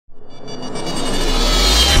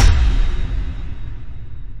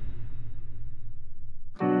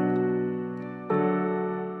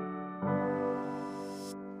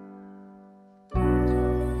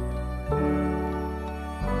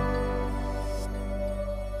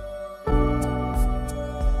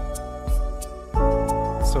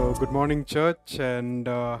Good morning, church, and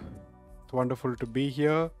it's wonderful to be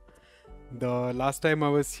here. The last time I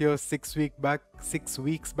was here 6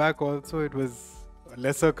 weeks back also, it was a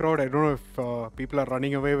lesser crowd. I don't know if people are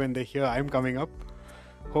running away when they hear I'm coming up.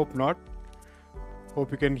 Hope not.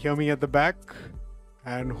 Hope you can hear me at the back,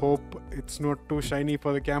 and hope it's not too shiny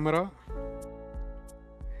for the camera.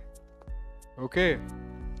 Okay,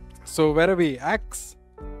 so where are we? Acts.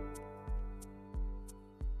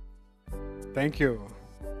 Thank you.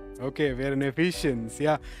 Okay, we're in Ephesians.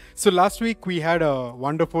 Yeah. So last week we had a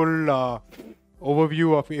wonderful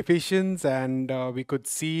overview of Ephesians, and we could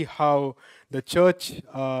see how the church,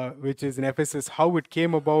 which is in Ephesus, how it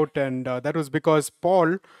came about, and that was because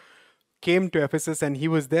Paul came to Ephesus and he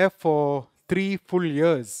was there for 3 full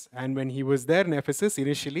years. And when he was there in Ephesus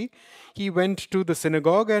initially, he went to the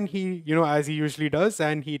synagogue and he, as he usually does,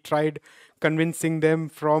 and he tried convincing them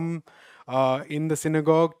from in the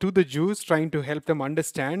synagogue to the Jews, trying to help them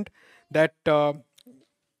understand that.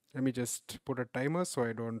 Let me just put a timer so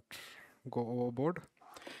I don't go overboard.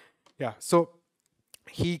 Yeah, so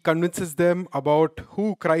he convinces them about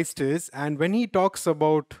who Christ is, and when he talks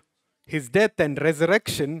about his death and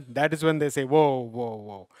resurrection, that is when they say, whoa, whoa,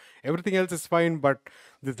 whoa. Everything else is fine, but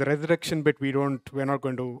this resurrection bit, we're not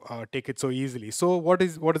going to take it so easily. So what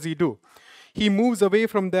does he do? He moves away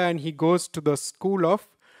from there and he goes to the school of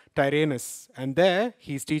Tyrannus, and there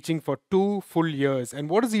he's teaching for 2 full years. And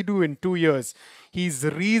what does he do in 2 years? He's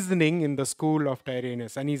reasoning in the school of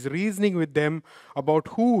Tyrannus, and he's reasoning with them about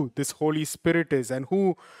who this Holy Spirit is and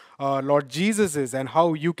who Lord Jesus is, and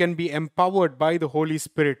how you can be empowered by the Holy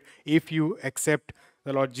Spirit if you accept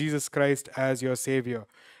the Lord Jesus Christ as your Savior.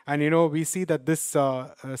 And we see that this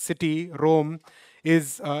city,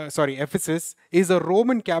 Ephesus, is a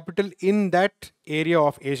Roman capital in that area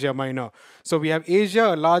of Asia Minor. So we have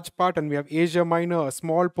Asia, a large part, and we have Asia Minor, a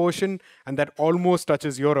small portion, and that almost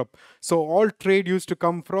touches Europe. So all trade used to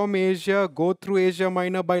come from Asia, go through Asia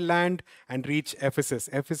Minor by land, and reach Ephesus.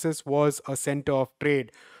 Ephesus was a center of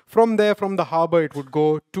trade. From there, from the harbor, it would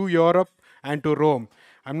go to Europe and to Rome.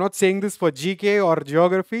 I'm not saying this for GK or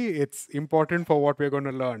geography. It's important for what we're going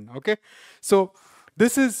to learn. Okay, so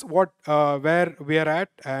this is where we are at,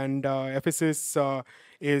 and Ephesus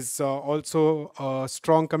is also a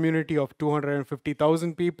strong community of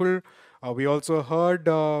 250,000 people. We also heard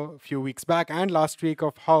a few weeks back and last week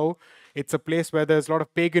of how it's a place where there's a lot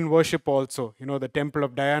of pagan worship also. The Temple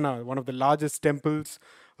of Diana, one of the largest temples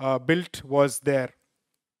built, was there.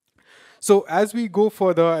 So as we go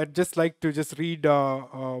further, I'd just like to read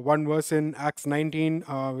one verse in Acts 19,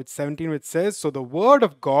 17, which says, "So the word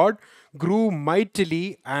of God grew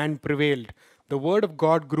mightily and prevailed." The word of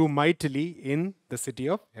God grew mightily in the city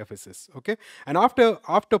of Ephesus. Okay, and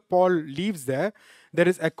after Paul leaves there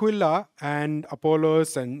is Aquila and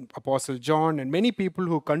Apollos and Apostle John and many people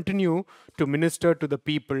who continue to minister to the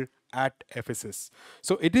people at Ephesus.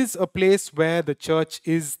 So it is a place where the church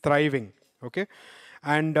is thriving. Okay.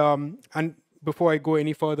 And before I go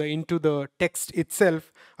any further into the text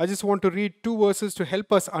itself, I just want to read 2 verses to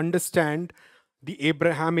help us understand the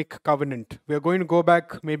Abrahamic covenant. We are going to go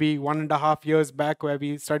back maybe 1.5 years back where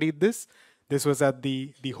we studied this. This was at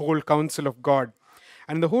the whole counsel of God.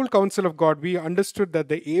 And the whole counsel of God, we understood that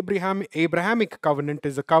the Abrahamic covenant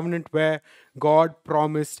is a covenant where God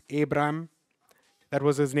promised Abraham, that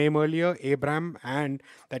was his name earlier, Abraham, and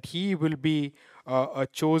that he will be a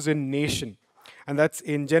chosen nation. And that's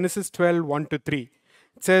in Genesis 12, 1-3.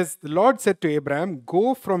 It says, "The Lord said to Abraham,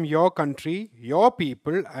 go from your country, your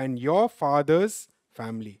people, and your father's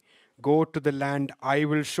family. Go to the land I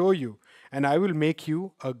will show you, and I will make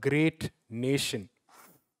you a great nation.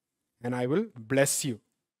 And I will bless you."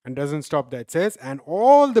 And doesn't stop there. It says, "And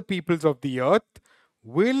all the peoples of the earth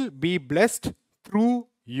will be blessed through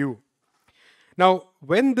you." Now,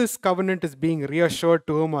 when this covenant is being reassured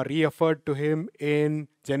to him or reaffirmed to him in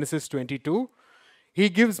Genesis 22,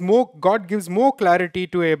 God gives more clarity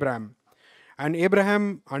to Abraham. And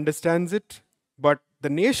Abraham understands it, but the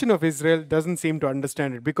nation of Israel doesn't seem to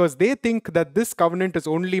understand it because they think that this covenant is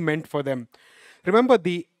only meant for them. Remember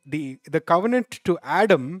the covenant to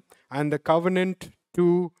Adam and the covenant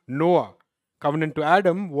to Noah. Covenant to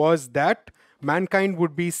Adam was that mankind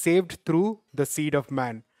would be saved through the seed of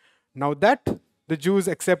man. Now that the Jews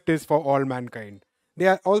accept is for all mankind. They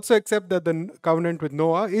also accept that the covenant with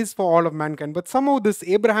Noah is for all of mankind. But somehow this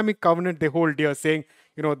Abrahamic covenant they hold dear, saying,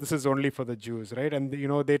 this is only for the Jews, right? And,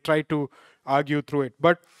 they try to argue through it.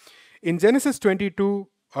 But in Genesis 22,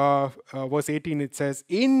 verse 18, it says,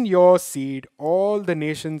 "In your seed, all the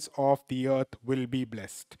nations of the earth will be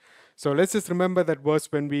blessed." So let's just remember that verse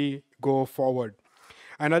when we go forward.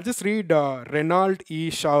 And I'll just read Renald E.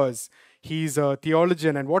 Showers. He's a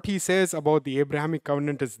theologian, and what he says about the Abrahamic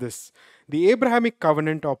covenant is this: the Abrahamic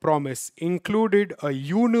covenant or promise included a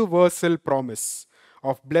universal promise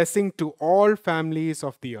of blessing to all families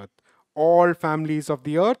of the earth. All families of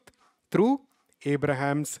the earth through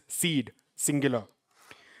Abraham's seed, singular.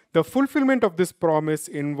 The fulfillment of this promise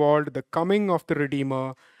involved the coming of the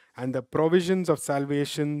Redeemer and the provisions of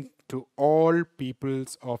salvation to all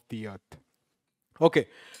peoples of the earth. Okay,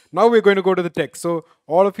 now we're going to go to the text. So,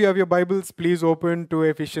 all of you have your Bibles, please open to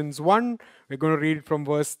Ephesians 1. We're going to read from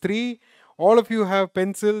verse 3. All of you have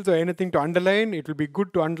pencils or anything to underline. It will be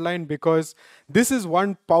good to underline because this is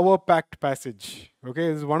one power packed passage. Okay,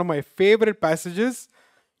 this is one of my favorite passages.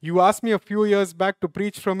 You asked me a few years back to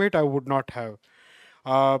preach from it, I would not have.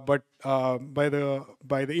 But by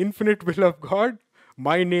the infinite will of God,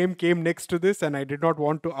 my name came next to this, and I did not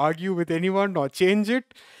want to argue with anyone or change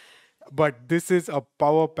it. But this is a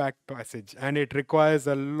power packed passage, and it requires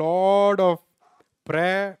a lot of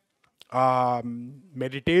prayer,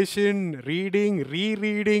 meditation, reading,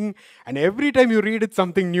 rereading, and every time you read it,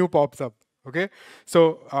 something new pops up. Okay,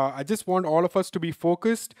 so I just want all of us to be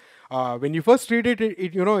focused. When you first read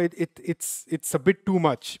it's a bit too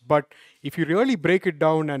much, but if you really break it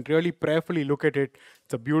down and really prayerfully look at it,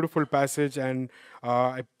 it's a beautiful passage, and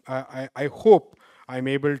I hope I'm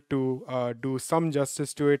able to do some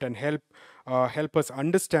justice to it and help us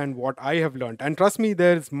understand what I have learned. And trust me,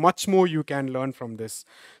 there's much more you can learn from this.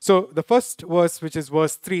 So the first verse, which is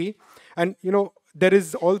verse 3, and there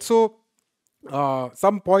is also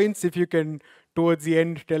some points, if you can towards the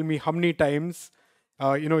end tell me how many times.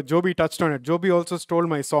 Joby touched on it. Joby also stole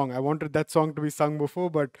my song. I wanted that song to be sung before,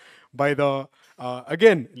 but by the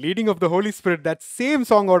again leading of the Holy Spirit, that same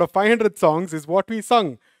song out of 500 songs is what we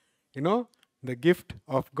sung. The gift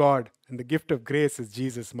of God and the gift of grace is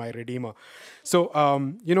Jesus, my Redeemer. So,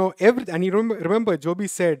 and you remember Joby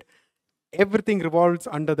said, everything revolves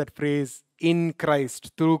under that phrase, in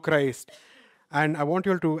Christ, through Christ. And I want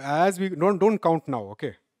you all to, as we, don't count now,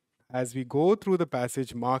 okay? As we go through the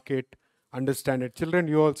passage, mark it, understand it. Children,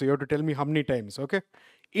 you also, you have to tell me how many times, okay?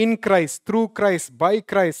 In Christ, through Christ, by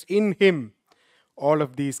Christ, in Him. All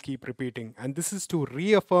of these keep repeating. And this is to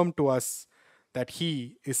reaffirm to us that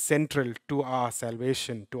He is central to our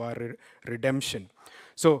salvation, to our redemption.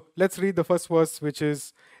 So let's read the first verse, which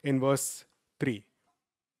is in verse 3.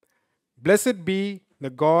 Blessed be the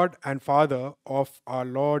God and Father of our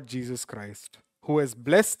Lord Jesus Christ, who has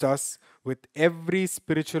blessed us with every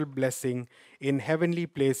spiritual blessing in heavenly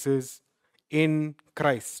places in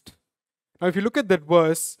Christ. Now, if you look at that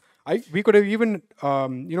verse, we could have even,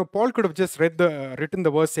 Paul could have just written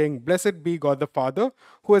the verse saying, blessed be God the Father,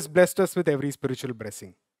 who has blessed us with every spiritual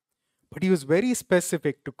blessing. But he was very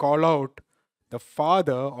specific to call out the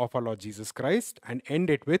Father of our Lord Jesus Christ and end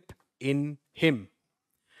it with, in Him.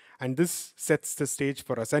 And this sets the stage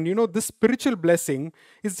for us. And this spiritual blessing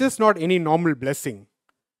is just not any normal blessing.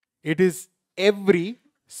 It is every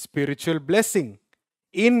spiritual blessing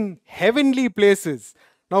in heavenly places.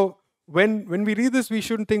 Now, when we read this, we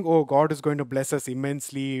shouldn't think, oh, God is going to bless us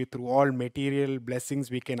immensely through all material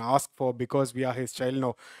blessings we can ask for because we are His child.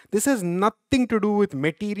 No, this has nothing to do with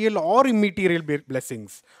material or immaterial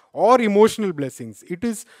blessings or emotional blessings. It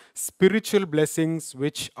is spiritual blessings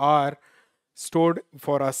which are stored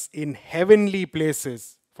for us in heavenly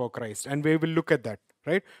places for Christ. And we will look at that,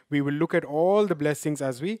 right? We will look at all the blessings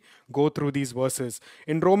as we go through these verses.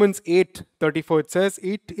 In Romans 8:34, it says,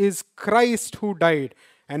 it is Christ who died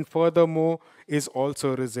and furthermore is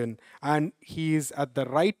also risen. And He is at the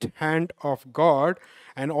right hand of God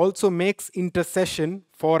and also makes intercession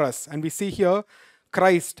for us. And we see here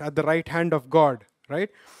Christ at the right hand of God, right?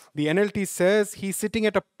 The NLT says He's sitting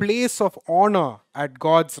at a place of honor at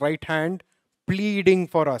God's right hand, pleading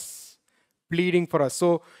for us. Pleading for us.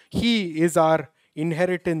 So He is our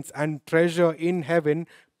inheritance and treasure in heaven,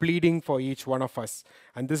 pleading for each one of us.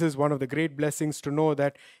 And this is one of the great blessings to know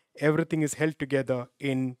that everything is held together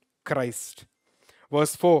in Christ.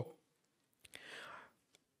 Verse 4.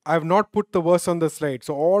 I have not put the verse on the slide.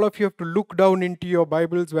 So all of you have to look down into your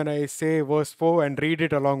Bibles when I say verse 4 and read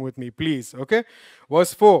it along with me, please. Okay?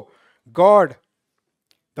 Verse 4. God,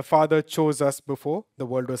 the Father, chose us before the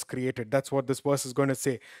world was created. That's what this verse is going to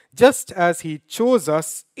say. Just as He chose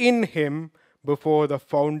us in Him before the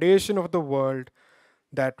foundation of the world,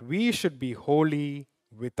 that we should be holy,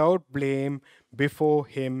 without blame, before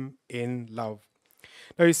Him in love.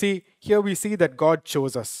 Now you see, here we see that God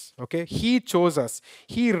chose us. Okay? He chose us.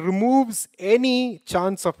 He removes any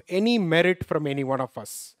chance of any merit from any one of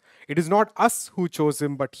us. It is not us who chose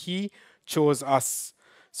Him, but He chose us.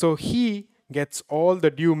 So He gets all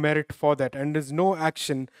the due merit for that, and there's no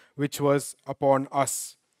action which was upon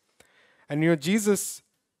us. And Jesus,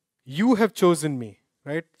 you have chosen me,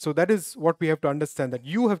 right? So that is what we have to understand, that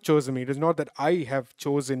you have chosen me. It is not that I have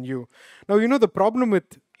chosen you. Now, the problem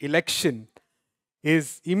with election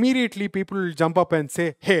is immediately people will jump up and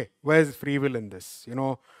say, hey, where's free will in this?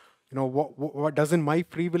 What doesn't my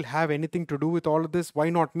free will have anything to do with all of this? Why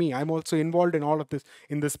not me? I'm also involved in all of this,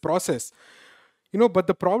 in this process. But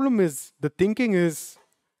the problem is, the thinking is,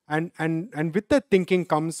 and with that thinking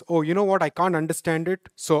comes, oh, you know what, I can't understand it,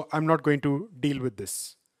 so I'm not going to deal with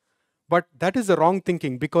this. But that is a wrong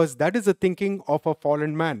thinking, because that is the thinking of a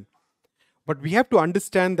fallen man. But we have to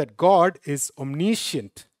understand that God is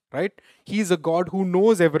omniscient, right? He is a God who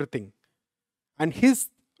knows everything. And his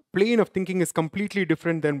plane of thinking is completely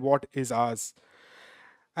different than what is ours.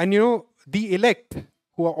 And the elect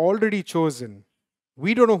who are already chosen,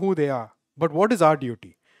 we don't know who they are. But what is our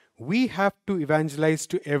duty? We have to evangelize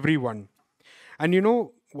to everyone. And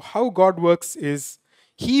how God works is,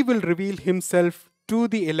 he will reveal himself to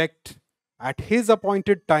the elect at his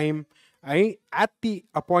appointed time, at the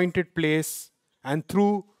appointed place, and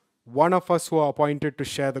through one of us who are appointed to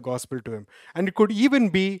share the gospel to him. And it could even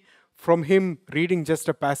be from him reading just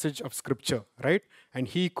a passage of scripture, right? And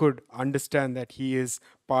he could understand that he is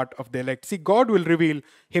part of the elect. See, God will reveal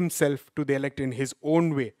himself to the elect in his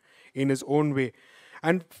own way, in his own way.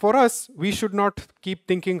 And for us, we should not keep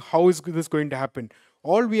thinking, how is this going to happen?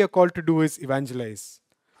 All we are called to do is evangelize.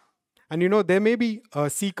 And there may be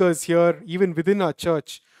seekers here, even within our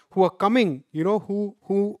church, who are coming, who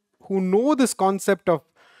know this concept of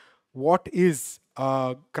what is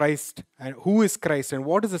Christ and who is Christ and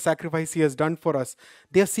what is the sacrifice he has done for us.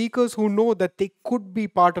 They are seekers who know that they could be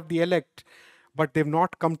part of the elect, but they've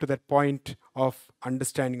not come to that point of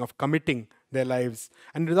understanding, of committing their lives.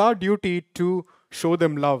 And it is our duty to show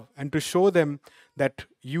them love and to show them that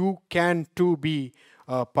you can too be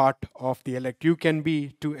part of the elect. You can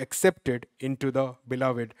be too accepted into the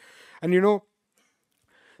beloved. And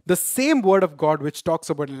the same word of God which talks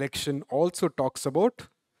about election also talks about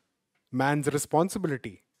man's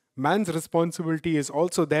responsibility. Man's responsibility is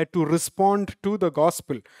also there to respond to the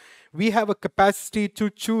gospel. We have a capacity to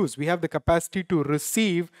choose. We have the capacity to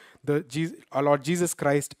receive our Lord Jesus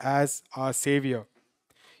Christ as our Savior.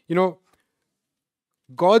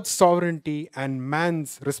 God's sovereignty and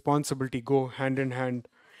man's responsibility go hand in hand.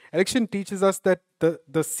 Election teaches us that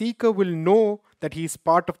the seeker will know that he is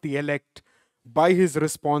part of the elect by his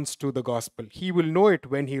response to the gospel. He will know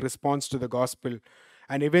it when he responds to the gospel,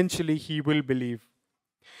 and eventually he will believe.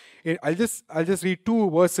 I'll just read two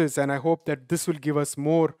verses, and I hope that this will give us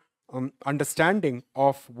more understanding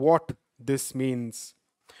of what this means.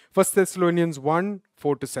 1 Thessalonians 1,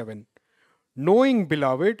 4-7. Knowing,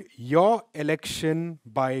 beloved, your election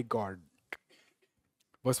by God.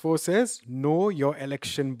 Verse 4 says, know your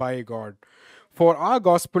election by God. For our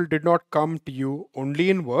gospel did not come to you only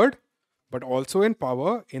in word, but also in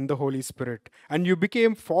power in the Holy Spirit. And you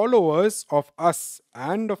became followers of us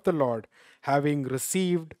and of the Lord, having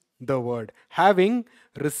received the word. Having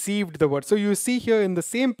received the word. So you see here in the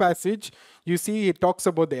same passage, you see it talks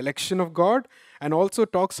about the election of God, and also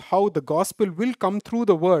talks how the gospel will come through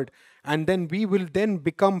the word, and then we will then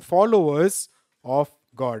become followers of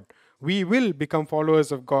God. We will become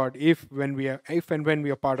followers of God if and when we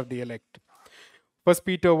are part of the elect. 1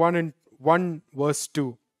 Peter 1 verse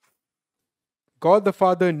 2. God the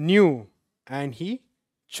Father knew and he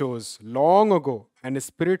chose long ago, and his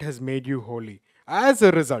Spirit has made you holy. As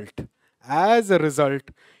a result,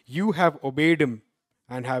 you have obeyed him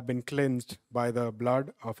and have been cleansed by the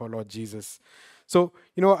blood of our Lord Jesus. So,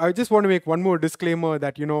 I just want to make one more disclaimer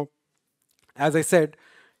that, as I said,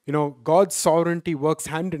 God's sovereignty works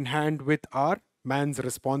hand in hand with our man's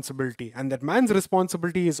responsibility. And that man's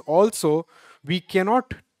responsibility is also, we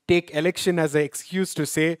cannot take election as an excuse to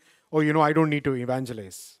say, oh, I don't need to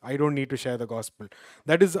evangelize. I don't need to share the gospel.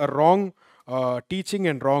 That is a wrong teaching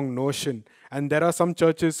and wrong notion. And there are some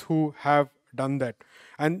churches who have done that.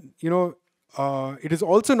 And, it is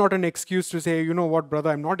also not an excuse to say, you know what, brother,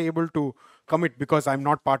 I'm not able to commit because I'm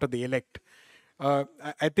not part of the elect.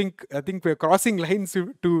 I think we're crossing lines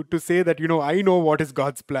to say that I know what is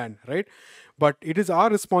God's plan, right? But it is our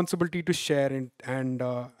responsibility to share,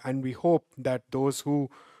 and we hope that those who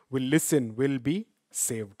will listen will be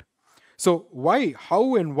saved. So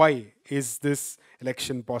how and why is this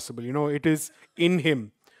election possible? It is in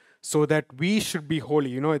Him, so that we should be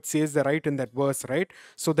holy. It says that right in that verse, right?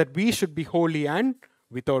 So that we should be holy and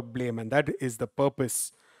without blame, and that is the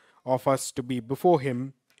purpose of us to be before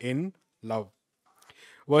Him in love.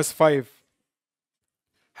 Verse 5,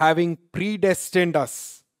 having predestined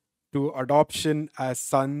us to adoption as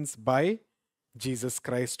sons by Jesus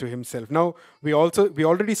Christ to himself. Now we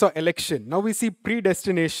already saw election. Now we see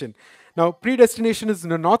predestination. Now predestination is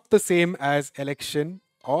not the same as election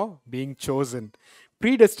or being chosen.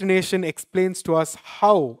 Predestination explains to us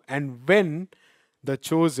how and when the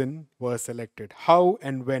chosen were selected. How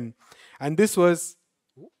and when. And this was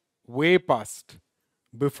way past,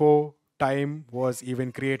 before time was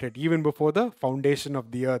even created, even before the foundation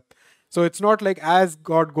of the earth. So it's not like as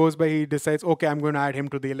God goes by, he decides, okay, I'm going to add him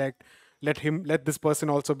to the elect. Let this person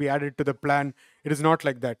also be added to the plan. It is not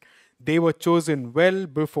like that. They were chosen well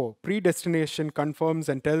before. Predestination confirms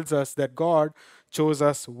and tells us that God chose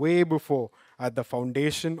us way before, at the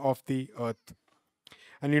foundation of the earth.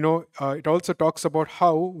 And it also talks about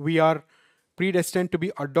how we are predestined to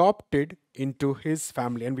be adopted into his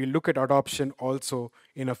family. And we'll look at adoption also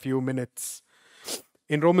in a few minutes.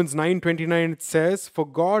 In Romans 9:29 it says, "For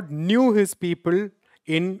God knew his people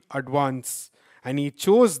in advance, and he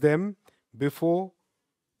chose them before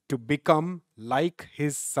to become like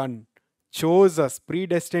his son." Chose us,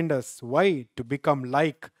 predestined us. Why? To become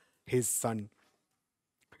like his son.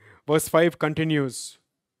 Verse 5 continues,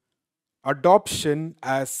 adoption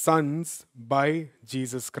as sons by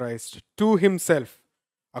Jesus Christ to himself,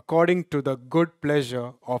 according to the good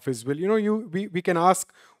pleasure of his will. We can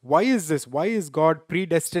ask, why is this? Why is God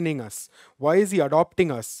predestining us? Why is he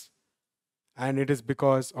adopting us? And it is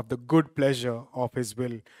because of the good pleasure of his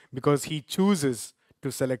will, because he chooses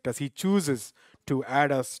to select us. He chooses to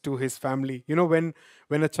add us to his family. When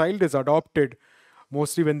a child is adopted,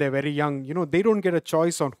 mostly when they're very young, they don't get a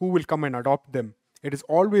choice on who will come and adopt them. It is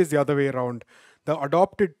always the other way around. The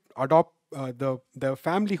adopted adopt the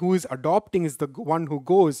family who is adopting is the one who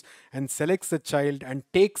goes and selects a child and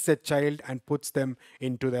takes a child and puts them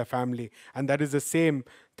into their family. And that is the same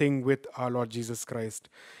thing with our Lord Jesus Christ.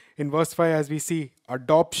 In verse 5, as we see,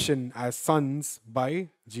 adoption as sons by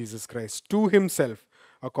Jesus Christ to himself,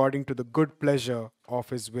 according to the good pleasure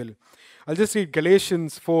of his will. I'll just read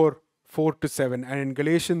Galatians 4 to 7. And in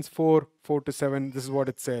Galatians 4 to 7, this is what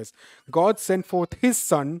it says. God sent forth his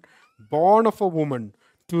son, born of a woman,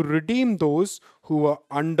 to redeem those who were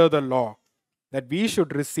under the law, that we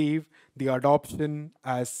should receive the adoption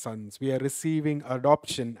as sons. We are receiving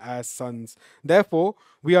adoption as sons. Therefore,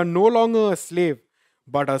 we are no longer a slave,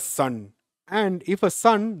 but a son. And if a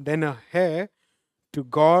son, then a heir to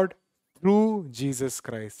God through Jesus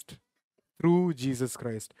Christ. Through Jesus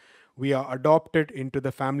Christ. We are adopted into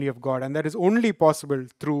the family of God, and that is only possible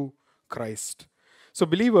through Christ. So,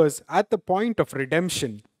 believers, at the point of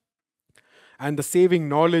redemption and the saving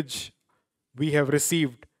knowledge we have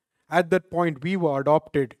received, at that point we were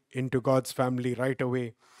adopted into God's family right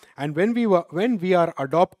away. And when we are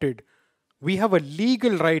adopted, we have a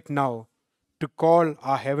legal right now to call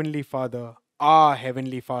our Heavenly Father our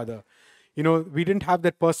Heavenly Father. We didn't have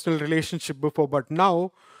that personal relationship before, but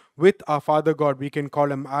now with our Father God, we can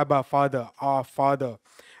call him Abba, Father, our Father.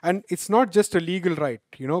 And it's not just a legal right,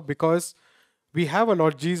 because we have a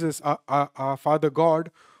Lord Jesus, our Father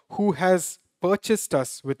God, who has purchased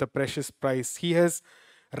us with a precious price. He has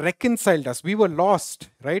reconciled us. We were lost,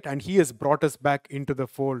 right? And he has brought us back into the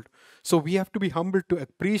fold. So we have to be humble to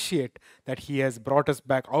appreciate that he has brought us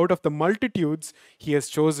back. Out of the multitudes, he has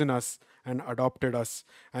chosen us and adopted us.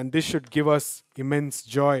 And this should give us immense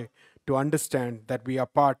joy to understand that we are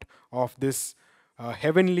part of this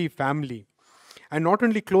heavenly family. And not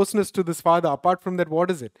only closeness to this Father, apart from that,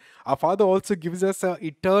 what is it? Our Father also gives us an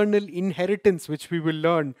eternal inheritance, which we will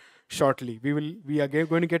learn shortly. We are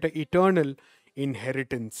going to get an eternal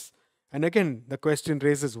inheritance. And again, the question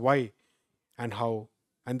raises why and how.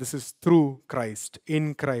 And this is through Christ,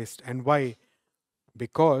 in Christ. And why?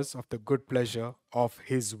 Because of the good pleasure of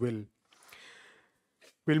his will.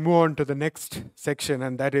 We'll move on to the next section,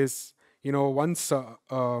 and that is, once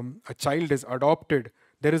a child is adopted,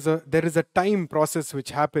 there is a time process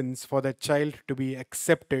which happens for that child to be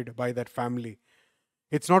accepted by that family.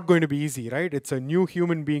 It's not going to be easy, right? It's a new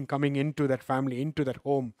human being coming into that family, into that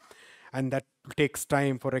home, and that takes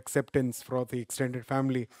time for acceptance for the extended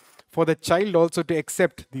family, for the child also to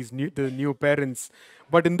accept the new parents.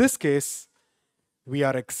 But in this case, we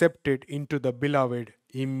are accepted into the beloved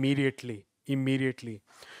immediately,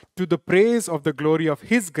 to the praise of the glory of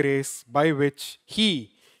his grace, by which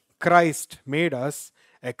he, Christ, made us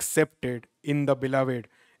accepted in the beloved.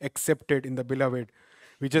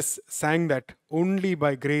 We just sang that only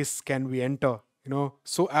by grace can we enter.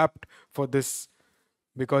 So apt for this,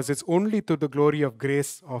 because it's only through the glory of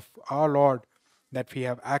grace of our Lord that we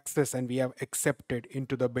have access and we have accepted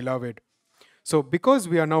into the beloved. So, because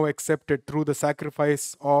we are now accepted through the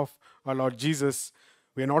sacrifice of our Lord Jesus,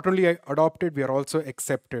 we are not only adopted, we are also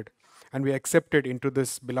accepted. And we are accepted into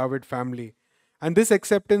this beloved family. And this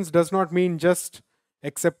acceptance does not mean just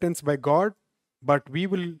acceptance by God, but we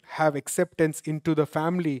will have acceptance into the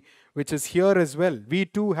family, which is here as well. We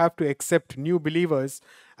too have to accept new believers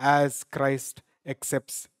as Christ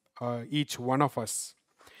accepts each one of us.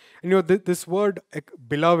 And this word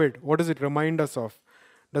beloved, what does it remind us of?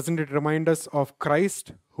 Doesn't it remind us of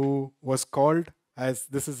Christ, who was called as,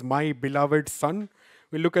 "This is my beloved Son"?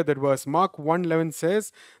 We look at that verse. Mark 1:11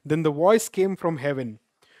 says, "Then the voice came from heaven,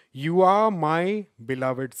 'You are my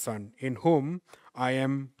beloved Son, in whom I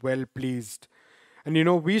am well pleased.'" And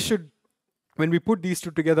we should, when we put these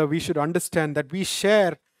two together, we should understand that we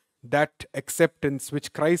share that acceptance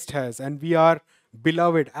which Christ has, and we are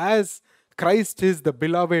beloved. As Christ is the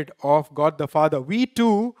beloved of God the Father, we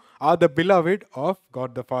too are the beloved of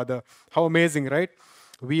God the Father. How amazing, right?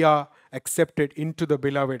 We are accepted into the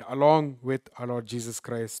beloved along with our Lord Jesus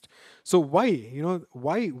Christ. So why,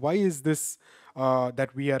 why is this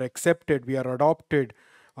that we are accepted, we are adopted?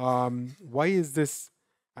 Why is this?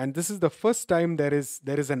 And this is the first time there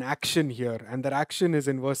is an action here, and that action is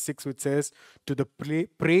in verse 6, which says, "To the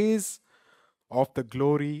praise of the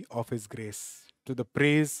glory of his grace." To the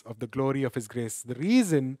praise of the glory of his grace. The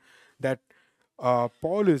reason that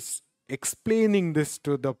Paul is explaining this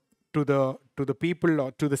to the people,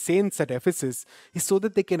 or to the saints at Ephesus, is so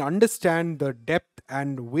that they can understand the depth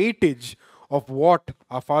and weightage of what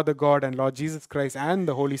our Father God and Lord Jesus Christ and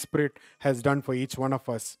the Holy Spirit has done for each one of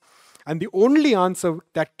us. And the only answer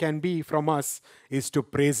that can be from us is to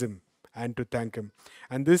praise him and to thank him.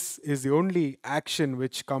 And this is the only action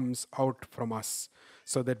which comes out from us,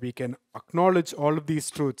 so that we can acknowledge all of these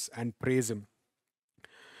truths and praise him.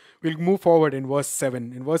 We'll move forward in verse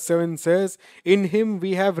 7. In verse 7 says, "In him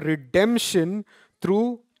we have redemption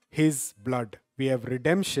through his blood." We have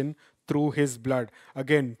redemption through his blood.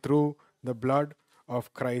 Again, through the blood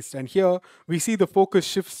of Christ. And here we see the focus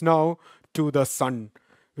shifts now to the Son.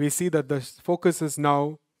 We see that the focus is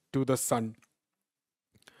now to the Son.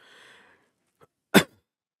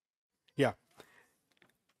 Yeah.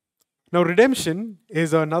 Now, redemption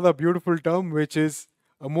is another beautiful term, which is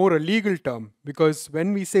a legal term, because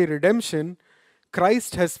when we say redemption,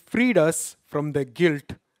 Christ has freed us from the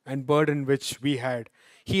guilt and burden which we had.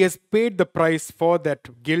 He has paid the price for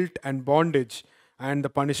that guilt and bondage and the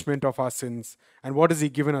punishment of our sins. And what has he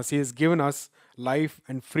given us? He has given us life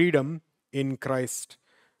and freedom in Christ.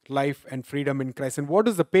 Life and freedom in Christ. And what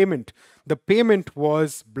is the payment? The payment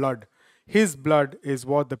was blood. His blood is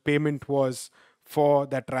what the payment was for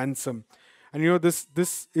that ransom. And this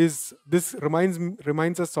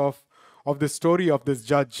reminds us of the story of this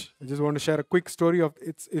judge. I just want to share a quick story of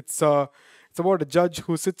it's about a judge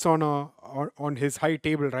who sits on his high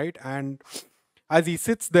table, right? And as he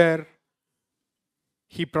sits there,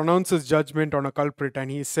 he pronounces judgment on a culprit,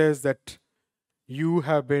 and he says that you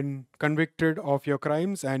have been convicted of your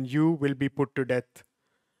crimes and you will be put to death.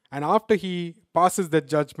 And after he passes that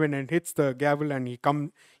judgment and hits the gavel, and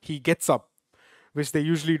he gets up, which they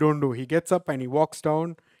usually don't do. He gets up and he walks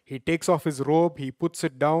down, he takes off his robe, he puts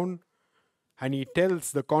it down, and he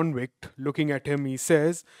tells the convict, looking at him, he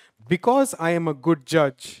says, "Because I am a good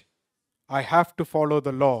judge, I have to follow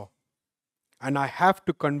the law, and I have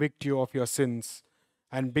to convict you of your sins.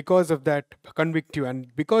 And because of that, convict you,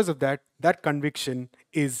 and because of that, that conviction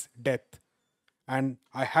is death. And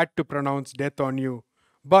I had to pronounce death on you.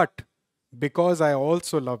 But because I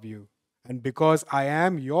also love you, and because I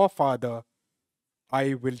am your father,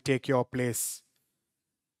 I will take your place,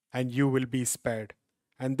 and you will be spared."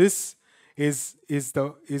 And this is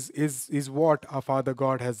what our Father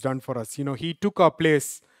God has done for us. He took our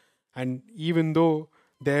place, and even though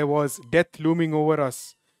there was death looming over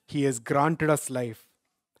us, he has granted us life.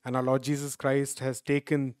 And our Lord Jesus Christ has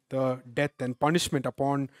taken the death and punishment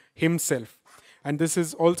upon himself. And this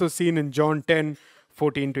is also seen in John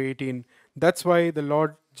 10:14-18. That's why the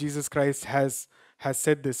Lord Jesus Christ has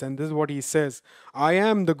said this. And this is what he says: "I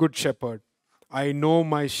am the good shepherd. I know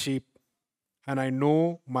my sheep, and I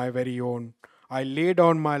know my very own. I lay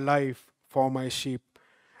down my life for my sheep.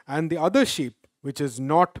 And the other sheep, which is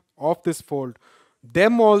not of this fold,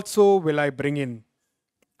 them also will I bring in.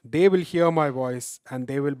 They will hear my voice, and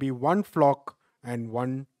there will be one flock and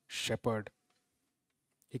one shepherd."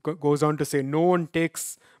 He goes on to say, "No one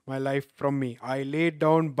takes my life from me. I lay it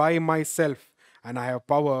down by myself, and I have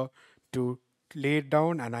power to lay it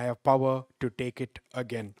down, and I have power to take it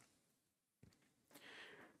again."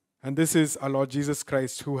 And this is our Lord Jesus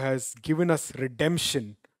Christ, who has given us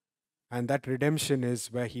redemption. And that redemption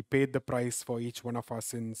is where he paid the price for each one of our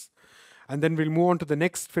sins. And then we'll move on to the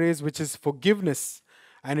next phrase, which is forgiveness.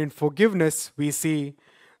 And in forgiveness, we see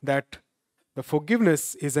that The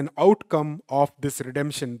forgiveness is an outcome of this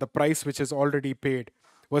redemption, the price which is already paid.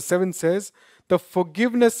 Verse 7 says, the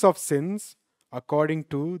forgiveness of sins according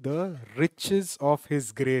to the riches of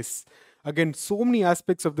his grace. Again, so many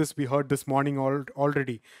aspects of this we heard this morning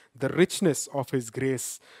already. The richness of his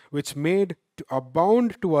grace, which made to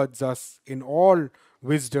abound towards us in all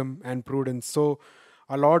wisdom and prudence. So,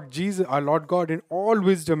 our Lord Jesus, our Lord God, in all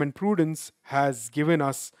wisdom and prudence, has given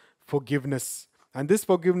us forgiveness. And this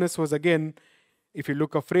forgiveness was again, if you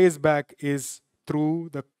look a phrase back, is through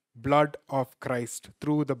the blood of Christ.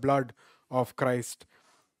 Through the blood of Christ.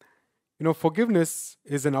 Forgiveness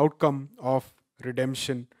is an outcome of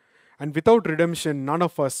redemption. And without redemption, none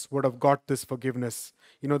of us would have got this forgiveness.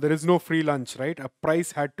 There is no free lunch, right? A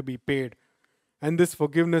price had to be paid. And this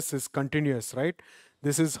forgiveness is continuous, right?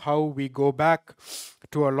 This is how we go back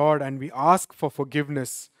to our Lord and we ask for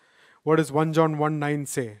forgiveness. What does 1 John 1:9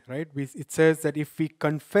 say, right? It says that if we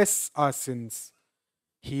confess our sins,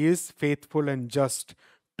 he is faithful and just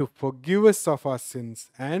to forgive us of our sins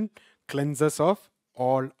and cleanse us of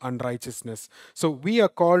all unrighteousness. So we are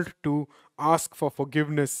called to ask for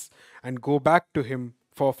forgiveness and go back to him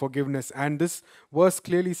for forgiveness. And this verse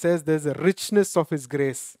clearly says there's a richness of his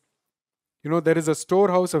grace. There is a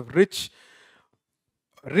storehouse of rich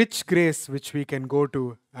grace which we can go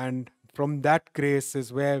to, and from that grace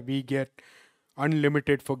is where we get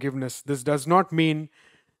unlimited forgiveness. This does not mean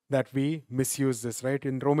that we misuse this, right?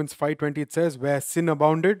 In Romans 5:20 it says, where sin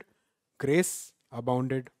abounded, grace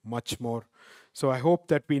abounded much more. So I hope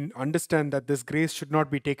that we understand that this grace should not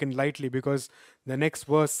be taken lightly, because the next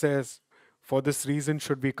verse says, for this reason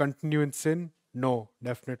should we continue in sin? No,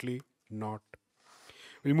 definitely not.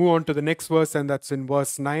 We'll move on to the next verse, and that's in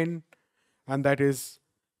verse 9, and that is,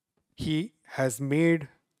 he has made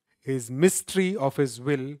his mystery of his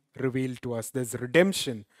will revealed to us. There's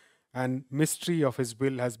redemption, and mystery of his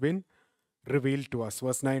will has been revealed to us.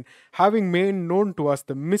 Verse 9, having made known to us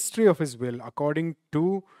the mystery of his will according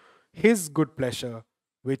to his good pleasure,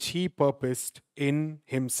 which he purposed in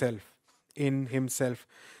himself. In himself.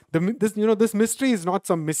 This mystery is not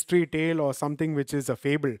some mystery tale or something which is a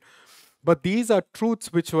fable, but these are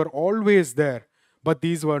truths which were always there, but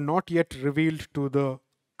these were not yet revealed to the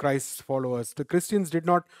Christ's followers. The Christians did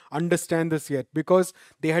not understand this yet because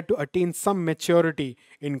they had to attain some maturity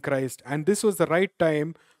in Christ. And this was the right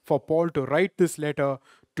time for Paul to write this letter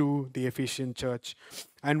to the Ephesian church.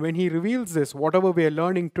 And when he reveals this, whatever we are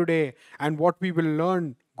learning today and what we will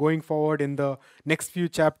learn going forward in the next few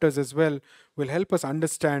chapters as well, will help us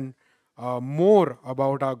understand more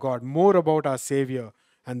about our God, more about our Savior.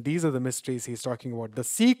 And these are the mysteries he's talking about, the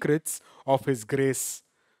secrets of his grace,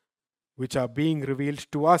 which are being revealed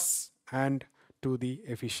to us and to the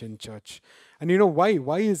Ephesian church. And why?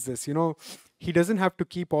 Why is this? He doesn't have to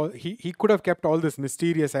keep all, he could have kept all this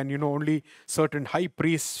mysterious, and only certain high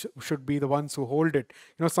priests should be the ones who hold it.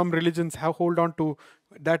 Some religions hold on to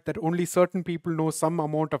that only certain people know some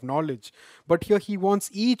amount of knowledge. But here he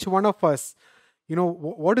wants each one of us,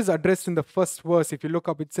 what is addressed in the first verse, if you look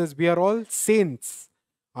up, it says, we are all saints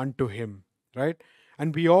unto him, right?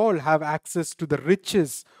 And we all have access to the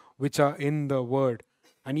riches which are in the word.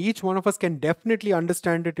 And each one of us can definitely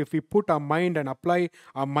understand it if we put our mind and apply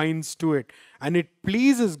our minds to it. And it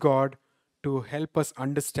pleases God to help us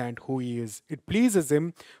understand who he is. It pleases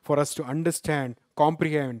him for us to understand,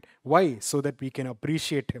 comprehend. Why? So that we can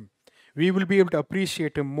appreciate him. We will be able to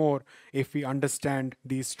appreciate him more if we understand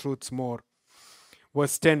these truths more.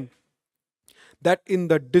 Verse 10, that in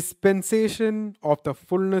the dispensation of the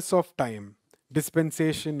fullness of time,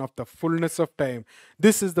 dispensation of the fullness of time.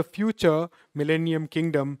 This is the future millennium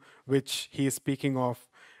kingdom which he is speaking of.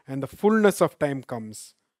 And the fullness of time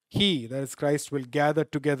comes. He, that is Christ, will gather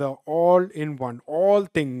together all in one, all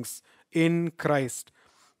things in Christ,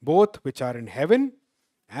 both which are in heaven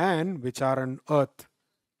and which are on earth,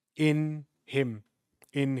 in him.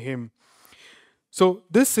 In him. So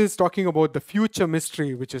this is talking about the future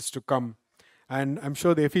mystery which is to come. And I'm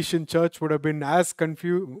sure the Ephesian church would have been as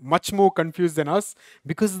confused, much more confused than us,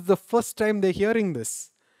 because it's the first time they're hearing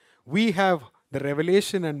this. We have the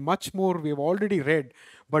revelation and much more we have already read,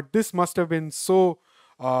 but this must have been so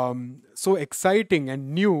exciting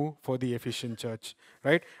and new for the Ephesian church,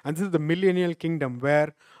 right? And this is the millennial kingdom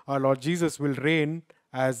where our Lord Jesus will reign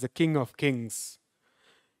as the King of Kings.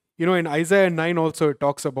 In Isaiah 9 also it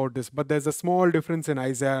talks about this, but there's a small difference in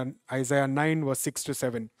Isaiah 9 verse 6 to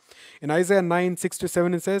 7. In Isaiah 9, 6 to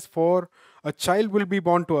 7 it says, for a child will be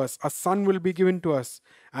born to us, a son will be given to us,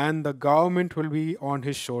 and the government will be on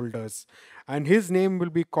his shoulders. And his name will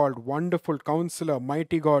be called Wonderful Counselor,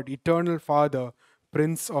 Mighty God, Eternal Father,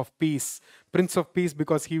 Prince of Peace. Prince of Peace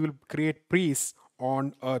because he will create peace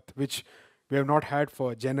on earth, which we have not had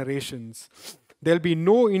for generations. There'll be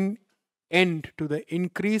no end to the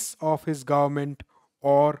increase of his government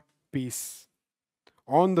or peace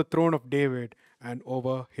on the throne of David and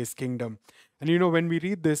over his kingdom. And when we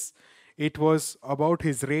read this, it was about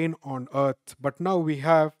his reign on earth. But now we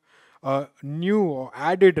have a new or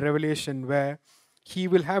added revelation where he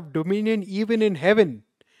will have dominion even in heaven,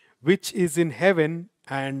 which is in heaven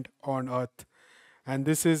and on earth. And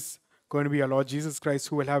this is going to be our Lord Jesus Christ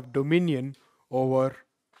who will have dominion over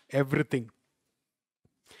everything.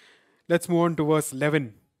 Let's move on to verse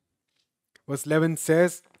 11. Verse 11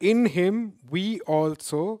 says, "In him we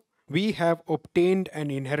have obtained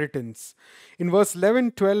an inheritance." In verse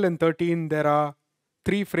 11, 12, and 13, there are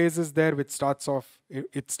three phrases there which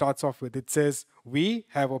it starts off with. It says, "We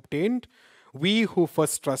have obtained," "we who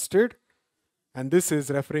first trusted," and this is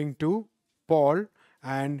referring to Paul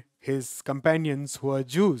and his companions who are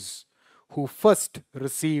Jews, who first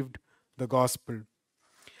received the gospel.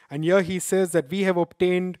 And here he says that we have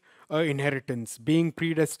obtained an inheritance, being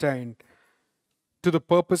predestined to the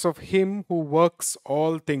purpose of him who works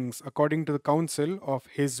all things according to the counsel of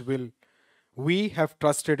his will. We have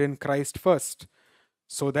trusted in Christ first,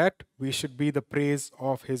 so that we should be the praise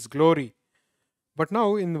of his glory. But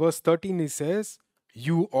now in verse 13 he says,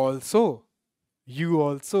 you also,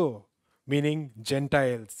 meaning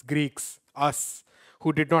Gentiles, Greeks, us,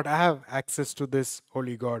 who did not have access to this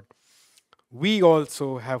holy God. We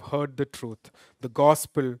also have heard the truth, the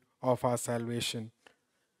gospel of our salvation.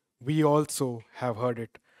 We also have heard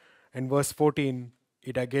it. In verse 14,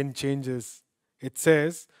 it again changes. It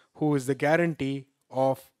says, who is the guarantee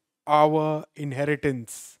of our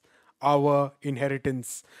inheritance. Our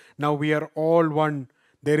inheritance. Now we are all one.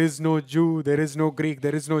 There is no Jew, there is no Greek,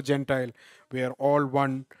 there is no Gentile. We are all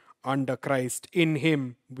one under Christ. In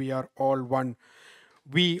him we are all one.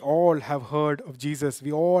 We all have heard of Jesus.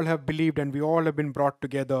 We all have believed, and we all have been brought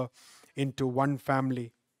together into one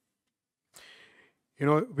family.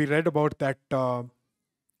 We read about that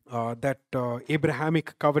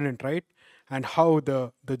Abrahamic covenant, right? And how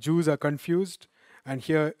the Jews are confused. And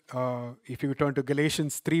here, if you turn to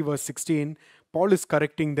Galatians 3 verse 16, Paul is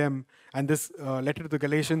correcting them. And this letter to the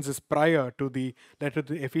Galatians is prior to the letter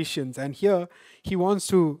to the Ephesians. And here, he wants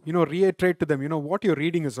to, reiterate to them, what you're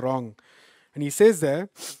reading is wrong. And he says there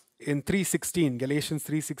in 3:16, Galatians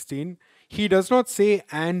 3:16, he does not say,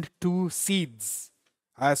 and two seeds,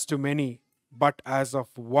 as to many, but as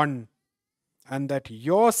of one, and that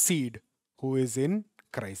your seed who is in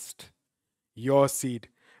Christ. Your seed.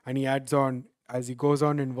 And he adds on, as he goes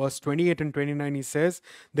on in verse 28 and 29, he says,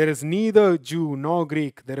 there is neither Jew nor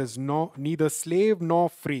Greek, there is neither slave nor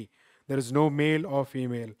free, there is no male or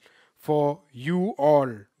female. For you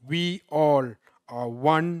all, we all are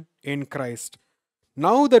one in Christ.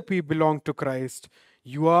 Now that we belong to Christ,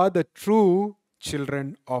 you are the true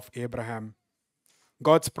children of Abraham.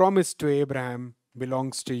 God's promise to Abraham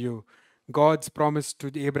belongs to you. God's promise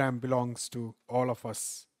to Abraham belongs to all of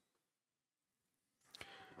us.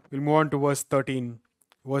 We'll move on to verse 13.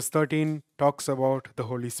 Verse 13 talks about the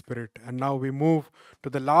Holy Spirit. And now we move to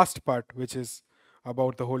the last part, which is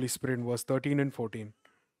about the Holy Spirit in verse 13 and 14.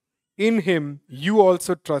 In him you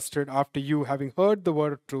also trusted after you, having heard the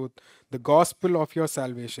word of truth, the gospel of your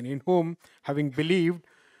salvation, in whom, having believed,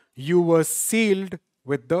 you were sealed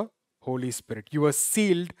with the Holy Spirit. You were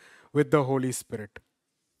sealed with the Holy Spirit.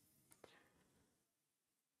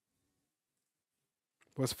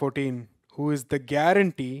 Verse 14, who is the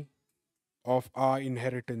guarantee of our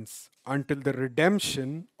inheritance until the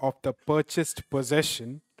redemption of the purchased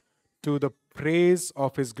possession to the praise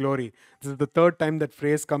of his glory. This is the third time that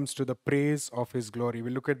phrase comes, to the praise of his glory.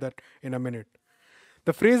 We'll look at that in a minute.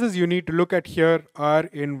 The phrases you need to look at here are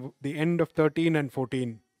in the end of 13 and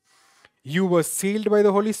 14. You were sealed by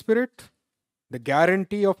the Holy Spirit, the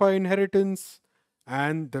guarantee of our inheritance,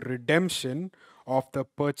 and the redemption of the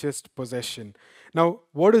purchased possession. Now,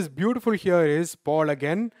 what is beautiful here is Paul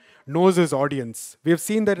again knows his audience. We have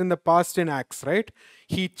seen that in the past in Acts, right?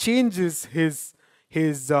 He changes his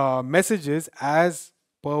messages as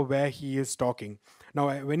per where he is talking.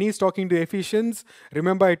 Now, when he's talking to Ephesians,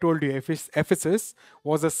 remember I told you Ephesus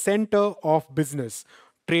was a center of business.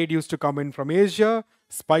 Trade used to come in from Asia,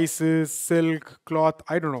 spices, silk, cloth,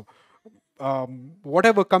 I don't know,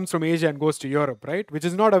 whatever comes from Asia and goes to Europe, right? Which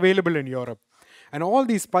is not available in Europe. And all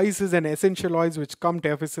these spices and essential oils which come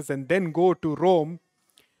to Ephesus and then go to Rome,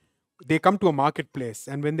 they come to a marketplace.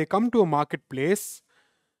 And when they come to a marketplace,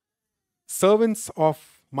 servants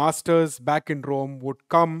of masters back in Rome would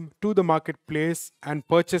come to the marketplace and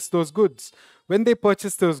purchase those goods. When they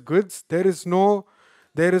purchase those goods, there is no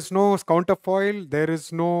counterfoil, there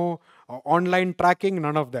is no online tracking,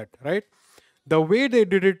 none of that, right? The way they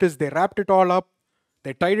did it is they wrapped it all up,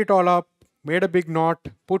 they tied it all up, made a big knot,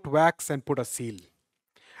 put wax, and put a seal.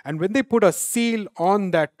 And when they put a seal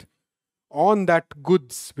on that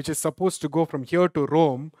goods which is supposed to go from here to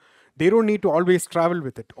Rome, they don't need to always travel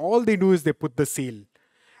with it. All they do is they put the seal.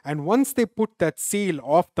 And once they put that seal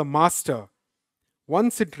of the master,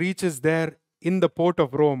 once it reaches there in the port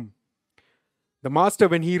of Rome, the master,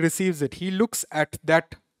 when he receives it, he looks at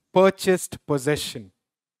that purchased possession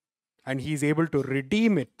and he is able to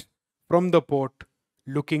redeem it from the port,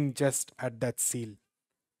 looking just at that seal.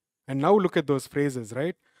 And now look at those phrases,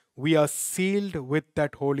 right? We are sealed with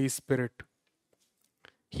that Holy Spirit.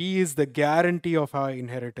 He is the guarantee of our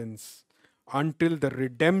inheritance until the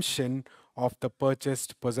redemption of the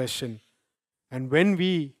purchased possession. And when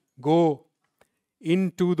we go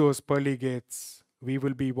into those pearly gates, we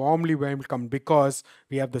will be warmly welcomed because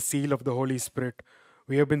we have the seal of the Holy Spirit.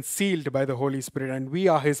 We have been sealed by the Holy Spirit and we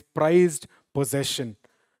are His prized possession.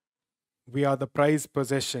 We are the prized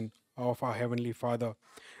possession of our Heavenly Father.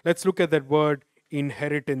 Let's look at that word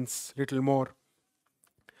inheritance a little more.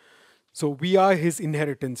 So we are His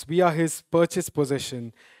inheritance, we are His purchased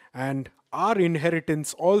possession, and our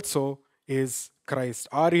inheritance also is Christ.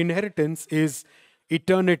 Our inheritance is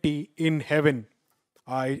eternity in heaven.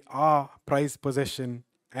 Our prized possession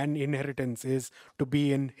and inheritance is to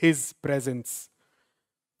be in His presence.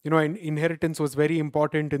 Inheritance was very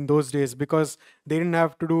important in those days because they didn't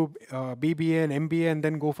have to do BBA and MBA and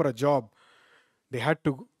then go for a job. They had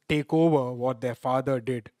to take over what their father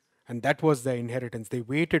did. And that was their inheritance. They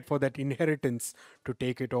waited for that inheritance to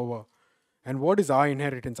take it over. And what is our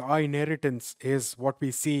inheritance? Our inheritance is what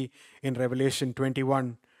we see in Revelation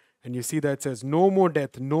 21. And you see that it says, no more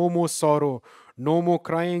death, no more sorrow, no more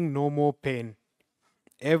crying, no more pain.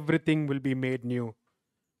 Everything will be made new.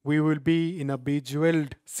 We will be in a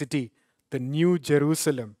bejeweled city, the new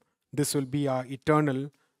Jerusalem. This will be our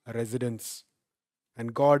eternal residence.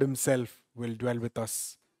 And God Himself will dwell with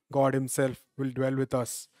us. God Himself will dwell with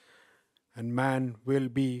us. And man will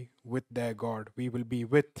be with their God. We will be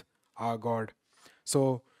with our God.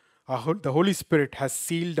 So the Holy Spirit has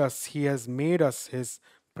sealed us. He has made us His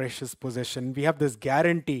precious possession. We have this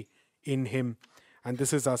guarantee in Him. And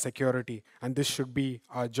this is our security. And this should be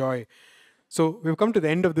our joy. So we've come to the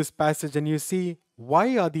end of this passage and you see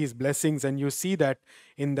why are these blessings, and you see that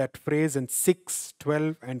in that phrase in 6,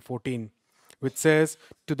 12 and 14, which says,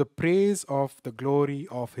 to the praise of the glory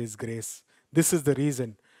of His grace. This is the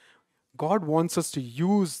reason. God wants us to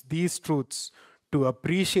use these truths to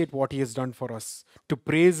appreciate what He has done for us, to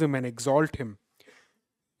praise Him and exalt Him.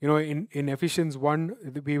 In Ephesians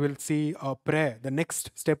 1, we will see a prayer. The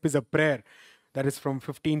next step is a prayer that is from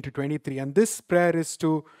 15 to 23. And this prayer is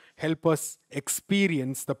to help us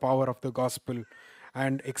experience the power of the gospel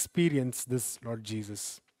and experience this Lord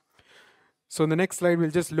Jesus. So in the next slide, we'll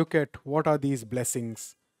just look at what are these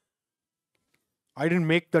blessings. I didn't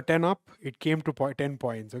make the 10 up. It came to 10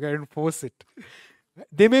 points. Okay, I didn't force it.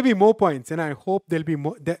 There may be more points, and I hope there'll be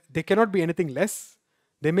more. There cannot be anything less.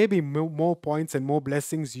 There may be more points and more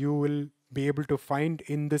blessings you will be able to find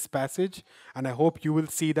in this passage, and I hope you will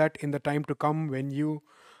see that in the time to come when you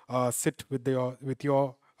sit with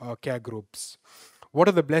your care groups. What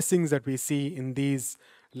are the blessings that we see in these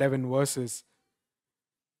 11 verses?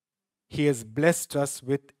 He has blessed us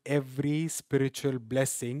with every spiritual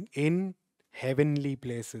blessing in heavenly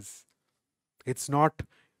places. It's not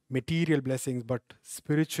material blessings, but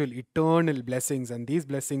spiritual, eternal blessings. And these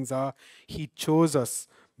blessings are, He chose us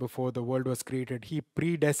before the world was created. He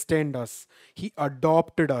predestined us. He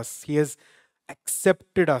adopted us. He has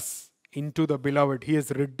accepted us into the beloved. He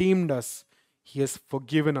has redeemed us. He has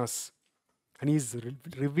forgiven us. And He's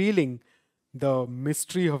revealing the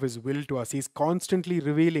mystery of His will to us. He's constantly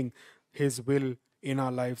revealing His will in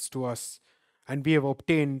our lives to us. And we have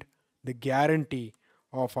obtained the guarantee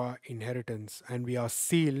of our inheritance, and we are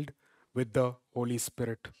sealed with the Holy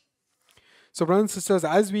Spirit. So, brothers and sisters,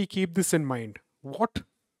 as we keep this in mind,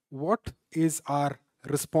 what is our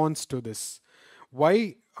response to this?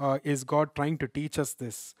 Why is God trying to teach us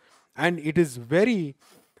this? And it is very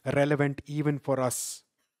relevant even for us,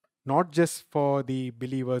 not just for the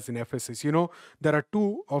believers in Ephesus. There are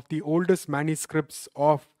two of the oldest manuscripts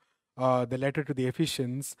of the letter to the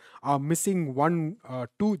Ephesians are missing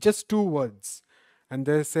just two words. And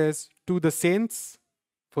there says, to the saints,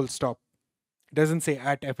 full stop. It doesn't say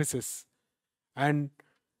at Ephesus. And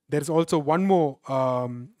there's also one more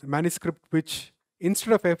manuscript which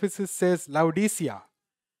instead of Ephesus says Laodicea.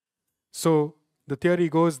 So the theory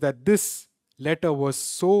goes that this letter was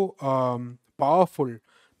so powerful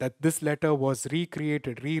that this letter was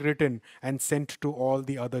recreated, rewritten, and sent to all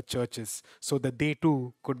the other churches so that they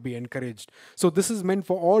too could be encouraged. So, this is meant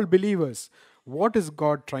for all believers. What is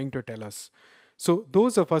God trying to tell us? So,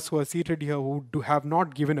 those of us who are seated here who have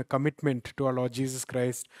not given a commitment to our Lord Jesus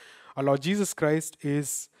Christ, our Lord Jesus Christ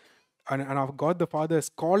is, and our God the Father is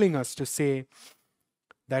calling us to say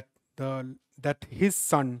that that his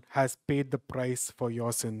son has paid the price for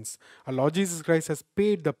your sins. Our Lord Jesus Christ has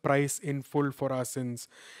paid the price in full for our sins,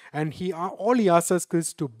 and all he asks us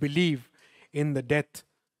is to believe in the death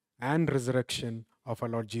and resurrection of our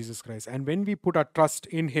Lord Jesus Christ. And when we put our trust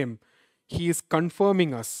in him, he is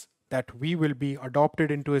confirming us that we will be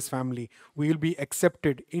adopted into his family, we will be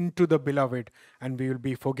accepted into the beloved, and we will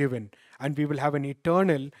be forgiven, and we will have an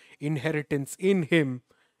eternal inheritance in him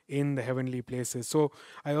in the heavenly places. So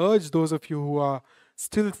I urge those of you who are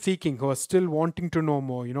still seeking, who are still wanting to know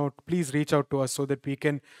more, please reach out to us so that we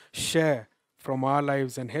can share from our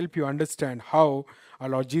lives and help you understand how our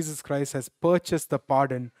Lord Jesus Christ has purchased the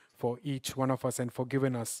pardon for each one of us and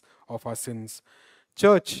forgiven us of our sins.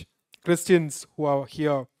 Church, Christians who are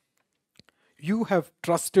here, you have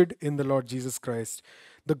trusted in the Lord Jesus Christ.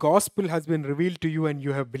 The gospel has been revealed to you and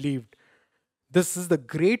you have believed. This is the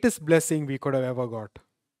greatest blessing we could have ever got.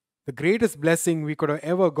 The greatest blessing we could have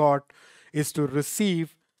ever got is to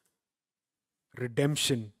receive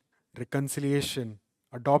redemption, reconciliation,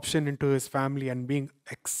 adoption into his family, and being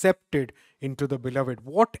accepted into the beloved.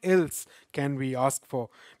 What else can we ask for?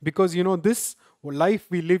 Because this life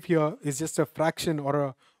we live here is just a fraction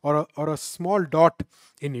or a small dot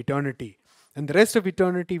in eternity. And the rest of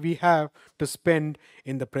eternity we have to spend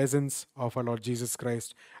in the presence of our Lord Jesus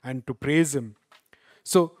Christ and to praise him.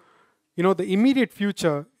 So, the immediate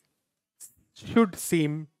future should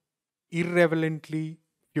seem irrelevantly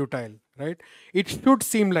futile, right? It should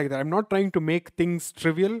seem like that. I'm not trying to make things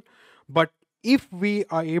trivial, but if we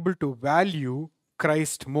are able to value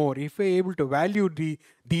Christ more, if we're able to value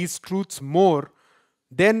these truths more,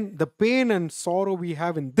 then the pain and sorrow we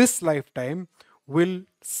have in this lifetime will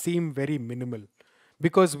seem very minimal.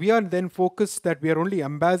 Because we are then focused that we are only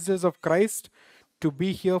ambassadors of Christ to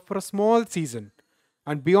be here for a small season.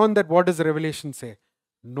 And beyond that, what does Revelation say?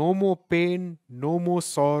 No more pain, no more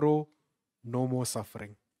sorrow, no more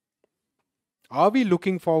suffering. Are we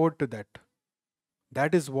looking forward to that?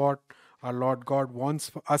 That is what our Lord God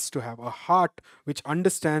wants for us to have, a heart which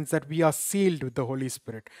understands that we are sealed with the Holy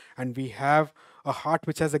Spirit, and we have a heart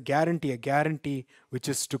which has a guarantee which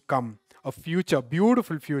is to come, a future,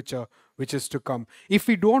 beautiful future which is to come. If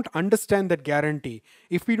we don't understand that guarantee,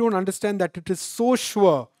 if we don't understand that it is so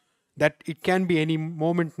sure that it can be any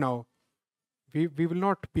moment now, we will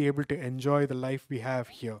not be able to enjoy the life we have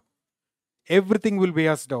here. Everything will weigh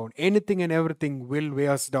us down. Anything and everything will weigh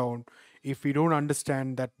us down if we don't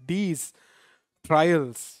understand that these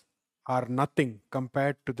trials are nothing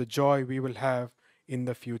compared to the joy we will have in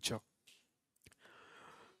the future.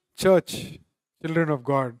 Church, children of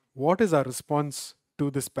God, what is our response to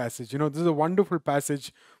this passage? This is a wonderful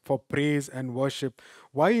passage for praise and worship.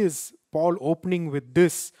 Why is Paul opening with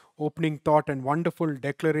this opening thought and wonderful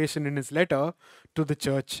declaration in his letter to the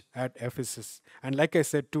church at Ephesus? And like I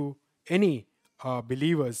said, to any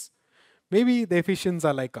believers, maybe the Ephesians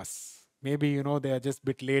are like us. Maybe, they are just a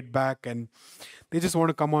bit laid back and they just want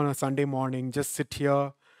to come on a Sunday morning, just sit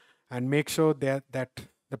here and make sure that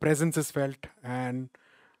the presence is felt and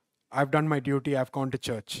I've done my duty, I've gone to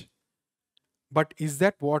church. But is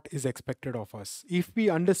that what is expected of us? If we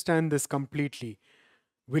understand this completely,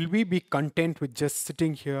 will we be content with just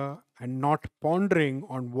sitting here and not pondering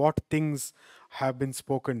on what things have been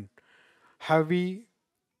spoken? Have we,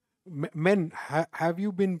 men, have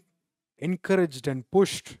you been encouraged and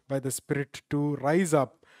pushed by the Spirit to rise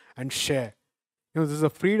up and share? This is a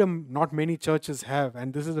freedom not many churches have,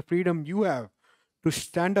 and this is a freedom you have to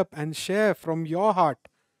stand up and share from your heart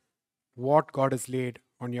what God has laid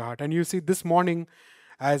on your heart. And you see, this morning,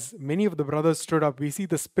 as many of the brothers stood up, we see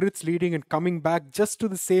the Spirit's leading and coming back just to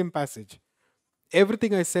the same passage.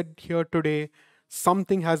 Everything I said here today,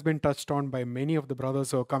 something has been touched on by many of the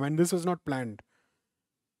brothers who have come, and this was not planned.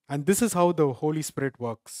 And this is how the Holy Spirit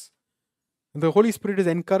works. And the Holy Spirit is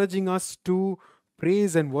encouraging us to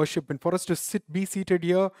praise and worship, and for us to be seated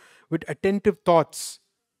here with attentive thoughts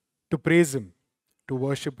to praise Him, to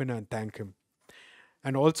worship Him and thank Him.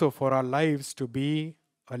 And also for our lives to be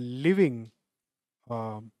a living,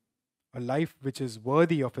 a life which is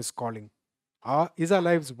worthy of His calling. Is our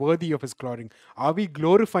lives worthy of His calling? Are we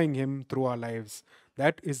glorifying Him through our lives?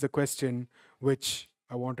 That is the question which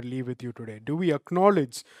I want to leave with you today. Do we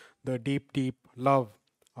acknowledge the deep, deep love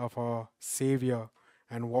of our Savior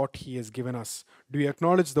and what He has given us? Do we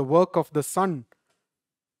acknowledge the work of the Son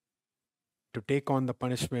to take on the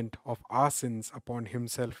punishment of our sins upon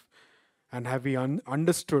himself? And have we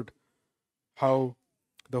understood how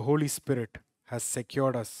the Holy Spirit has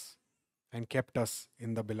secured us and kept us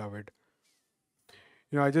in the beloved?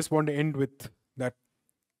 I just want to end with that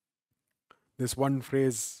this one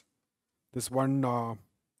phrase, this one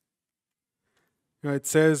it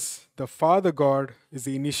says, the Father God is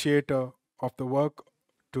the initiator of the work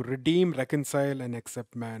to redeem, reconcile, and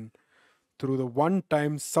accept man through the one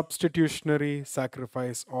time substitutionary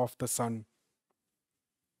sacrifice of the Son,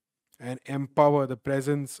 and empower the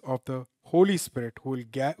presence of the Holy Spirit, who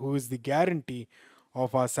is the guarantee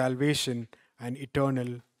of our salvation and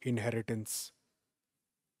eternal inheritance.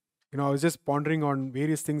 I was just pondering on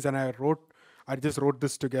various things, and I just wrote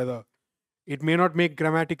this together. It may not make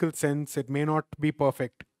grammatical sense, it may not be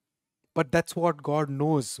perfect, but that's what God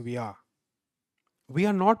knows we are. We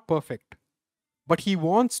are not perfect, but He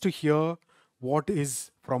wants to hear what is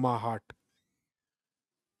from our heart.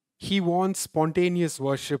 He wants spontaneous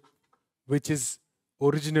worship, which is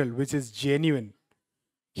original, which is genuine.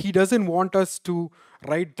 He doesn't want us to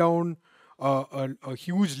write down a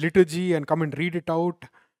huge liturgy and come and read it out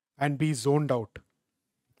and be zoned out.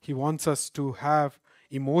 He wants us to have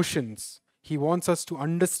emotions. He wants us to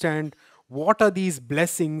understand what are these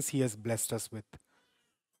blessings He has blessed us with.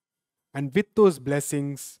 And with those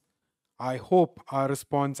blessings, I hope our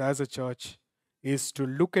response as a church is to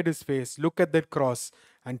look at His face, look at that cross,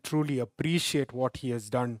 and truly appreciate what He has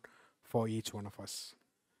done for each one of us.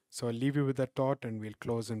 So I'll leave you with that thought and we'll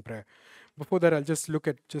close in prayer. Before that, I'll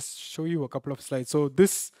just show you a couple of slides. So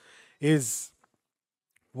this is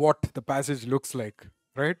what the passage looks like,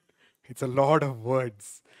 right? It's a lot of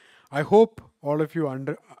words. I hope all of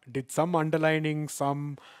you did some underlining,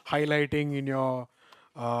 some highlighting in your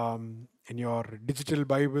digital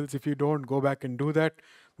Bibles. If you don't, go back and do that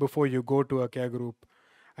before you go to a care group.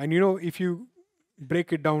 And if you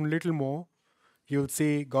break it down a little more, you'll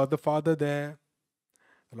see God the Father there,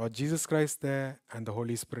 the Lord Jesus Christ there, and the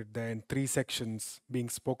Holy Spirit there in 3 sections being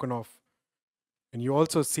spoken of. And you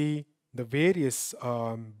also see the various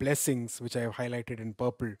blessings which I have highlighted in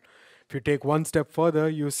purple. If you take one step further,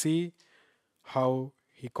 you see how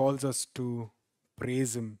He calls us to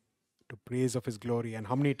praise Him, to praise of His glory. And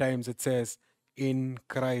how many times it says, in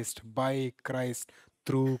Christ, by Christ,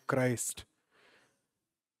 through Christ.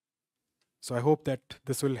 So I hope that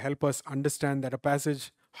this will help us understand that a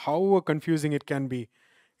passage, however confusing it can be,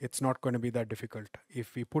 it's not going to be that difficult.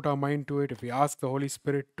 If we put our mind to it, if we ask the Holy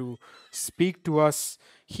Spirit to speak to us,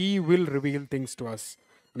 He will reveal things to us.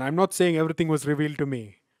 And I'm not saying everything was revealed to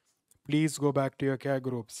me. Please go back to your care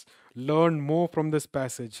groups, learn more from this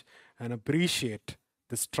passage, and appreciate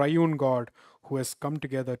this triune God who has come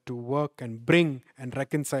together to work and bring and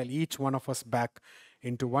reconcile each one of us back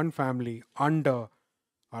into one family under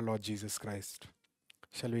our Lord Jesus Christ.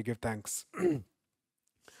 Shall we give thanks?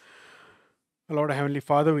 Lord, Heavenly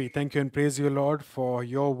Father, we thank you and praise you, Lord, for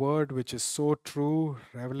your word, which is so true,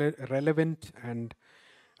 relevant, and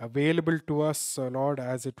available to us, Lord,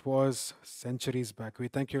 as it was centuries back. We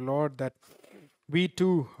thank you, Lord, that we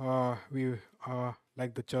too, we are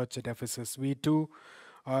like the church at Ephesus. We too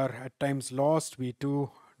are at times lost. We too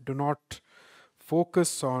do not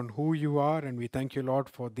focus on who you are, and we thank you, Lord,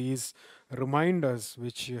 for these reminders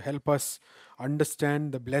which help us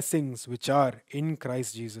understand the blessings which are in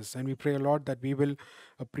Christ Jesus. And we pray, Lord, that we will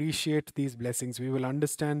appreciate these blessings. We will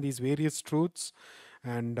understand these various truths,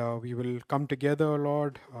 and we will come together,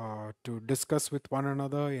 Lord, to discuss with one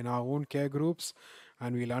another in our own care groups,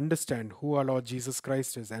 and we'll understand who our Lord Jesus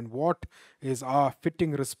Christ is and what is our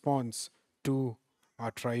fitting response to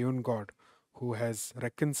our triune God who has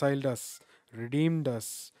reconciled us, redeemed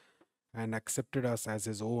us, and accepted us as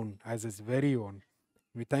His own, as His very own.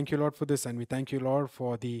 We thank you, Lord, for this, and we thank you, Lord,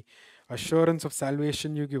 for the assurance of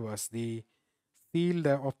salvation you give us, the seal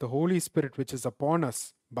of the Holy Spirit which is upon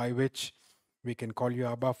us, by which we can call you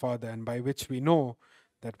Abba Father, and by which we know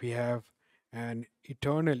that we have an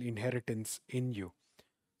eternal inheritance in you.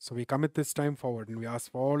 So we commit this time forward and we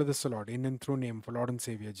ask for all of this, Lord, in and through name of Lord and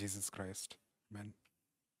Savior Jesus Christ. Amen.